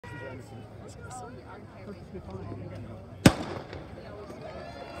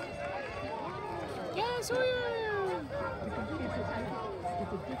Yeah, Sawyer!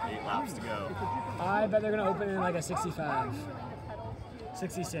 8 laps to go. I bet they're going to open in like a 65.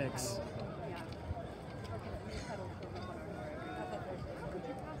 66.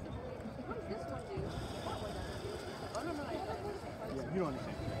 You don't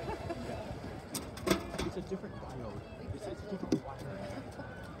understand. It's a different diode. It's a different wire.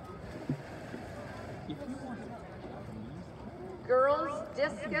 If you want Girls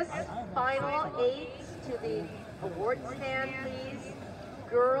discus final 8 to the award stand, please.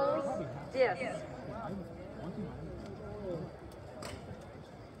 Girls disc.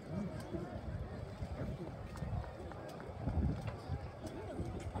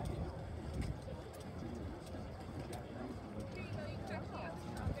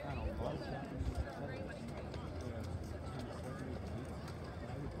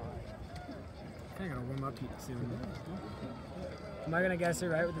 I gotta warm up soon. Am I gonna guess it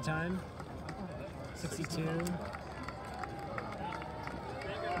right with the time? 62.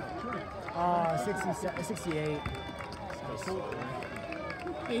 Oh, 68.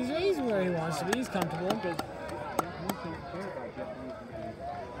 He's where he wants to be. He's comfortable.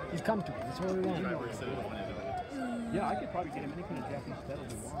 He's comfortable. That's what we want. yeah, I could probably get him any kind of Japanese pedal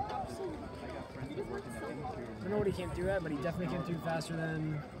we want. I got friends that work in that industry. I don't know what he came through at, but he definitely came through faster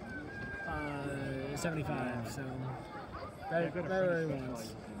than 75. So right where he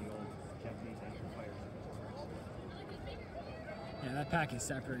wants. Yeah, that pack is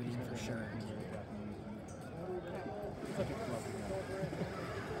separating for sure.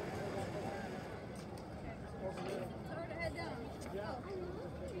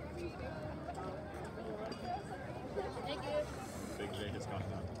 Big J has gone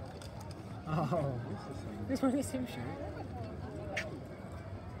down. Oh, he's wearing the same shirt.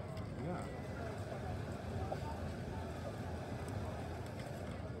 Yeah.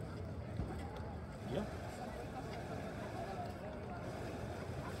 Yeah.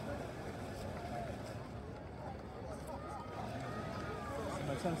 In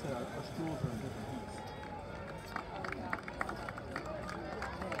that sense, our stools are in different heats.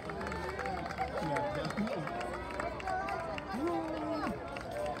 Yeah, definitely.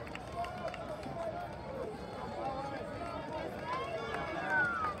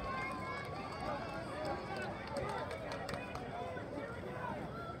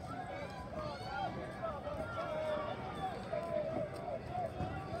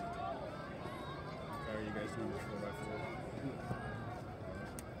 How are you guys doing this 4x4?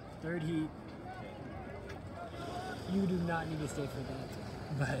 Third heat. You do not need to stay for that,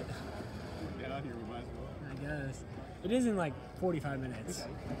 but Get out here, we might as well. I guess it is in like 45 minutes. I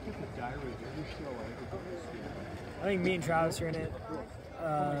took a diary of every show I ever did. I think me and Travis are in it.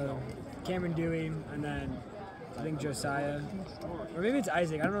 Cameron Dewey, and then I think Josiah, or maybe it's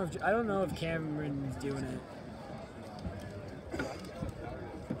Isaac. I don't know if Cameron's doing it.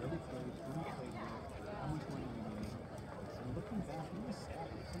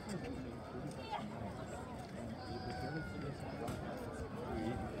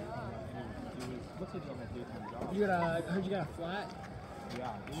 You got I heard you got a flat.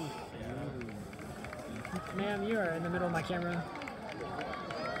 Yeah, it was Ma'am, you are in the middle of my camera.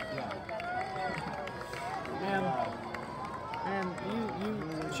 Ma'am,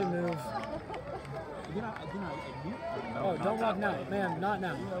 you should move. Oh, don't walk now, ma'am, not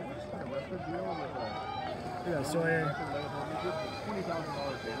now. Here you go, Sawyer.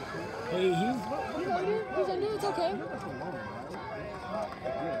 Hey, he's under. It's okay.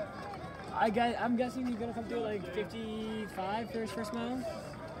 I'm guessing he's gonna come through like 55 for his first mile.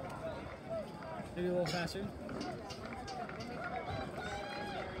 Maybe a little faster.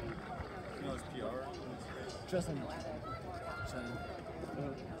 You know his PR? Trust him. So.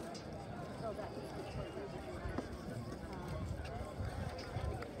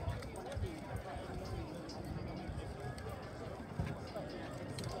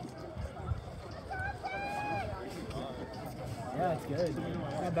 Yeah, it's good.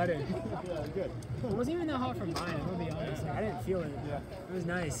 Not better. Yeah, good. It wasn't even that hot for mine, I'm gonna be honest. Like, I didn't feel it. Yeah. It was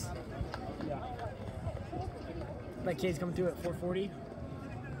nice. Yeah. That kid's coming through at 440.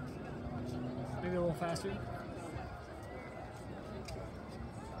 Maybe a little faster.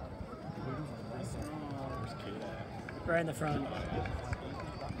 Right in the front.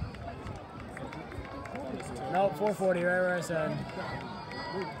 Nope, 440, right where I said.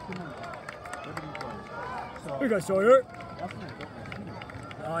 Here you go, Sawyer.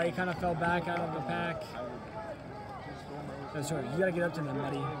 Oh, he kind of fell back out of the pack. No, sorry, you gotta get up to them,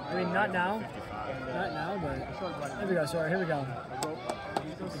 buddy. I mean, not now. Not now, but here we go, Sawyer. Here we go.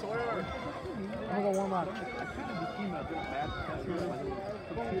 Sawyer much. I kind of became a little bad professor with my little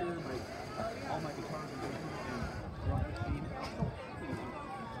computer, all my guitars and drum machine.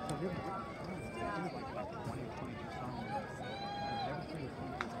 So there was like 20 or 22 songs. I've never played a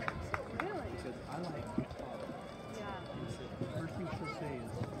song really? Because I like guitar. Yeah. The first thing she'll say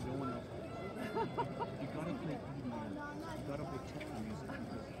is, no one else does. You gotta play EDM. You gotta play techno music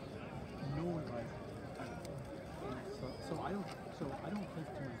because no one likes it. So I don't think to my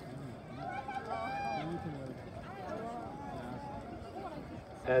family.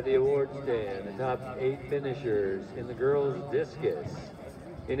 At the award stand, the top 8 finishers in the girls' discus.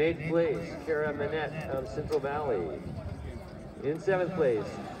 In 8th place, Kara Manette of Central Valley. In 7th place,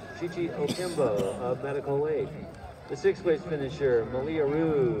 Chichi Okimbo of Medical Lake. The 6th place finisher, Malia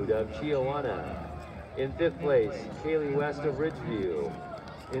Rude of Chiawana. In 5th place, Kaylee West of Ridgeview.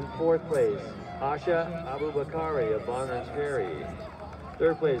 In 4th place, Asha Abubakari of Bonner's Ferry.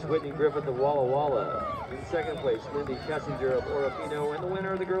 3rd place, Whitney Griffith of Walla Walla. In 2nd place, Lindy Kessinger of Orofino. And the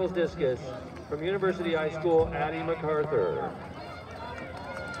winner of the girls' discus from University High School, Addie MacArthur.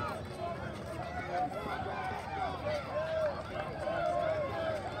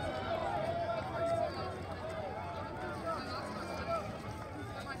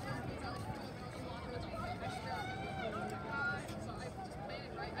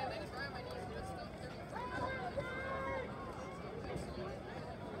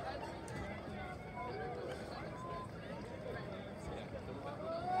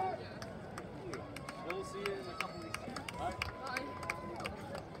 We'll see you in a couple weeks. Bye. Bye.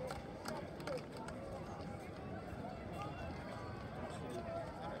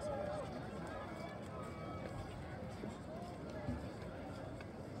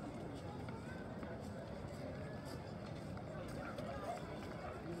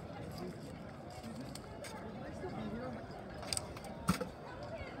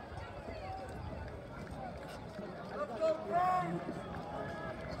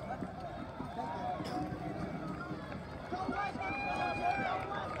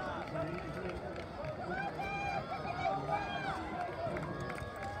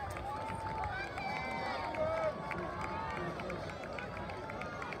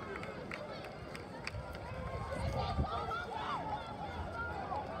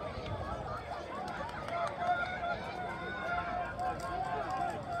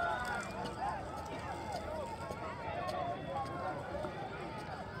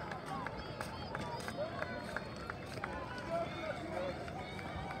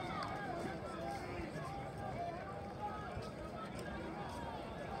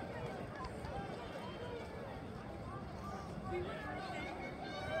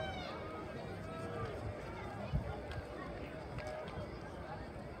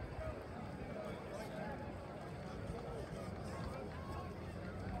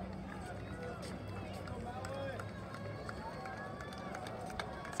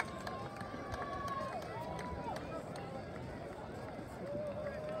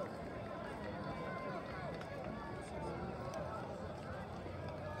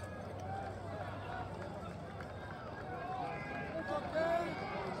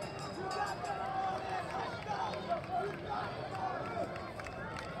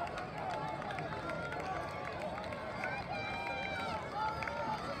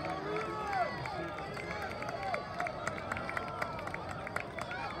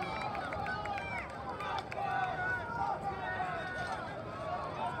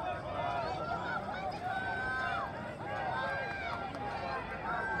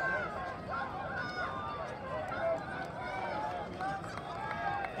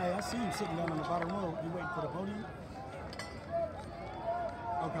 Hey, I see you sitting down on the bottom row. You waiting for the podium?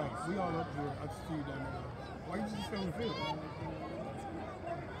 Okay, we all up here. I see you down there. Why you just stay on the field?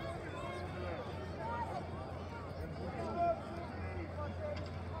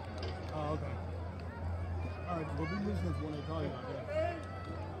 Oh, okay. All right, we'll be listening when they call you, I guess.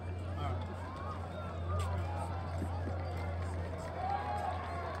 All right.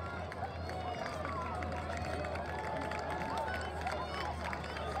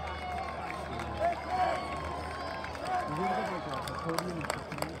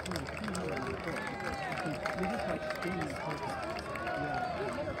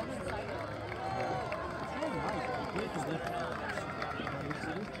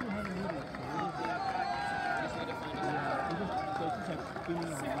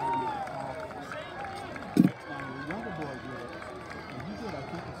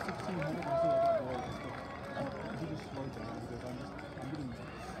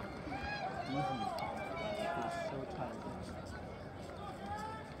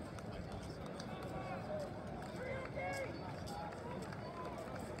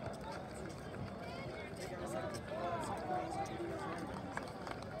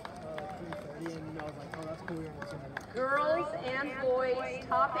 boys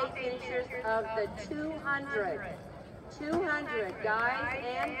top 8 finishers of the 200. 200 guys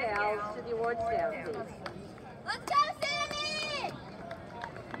and gals to the award stand, please. Let's go!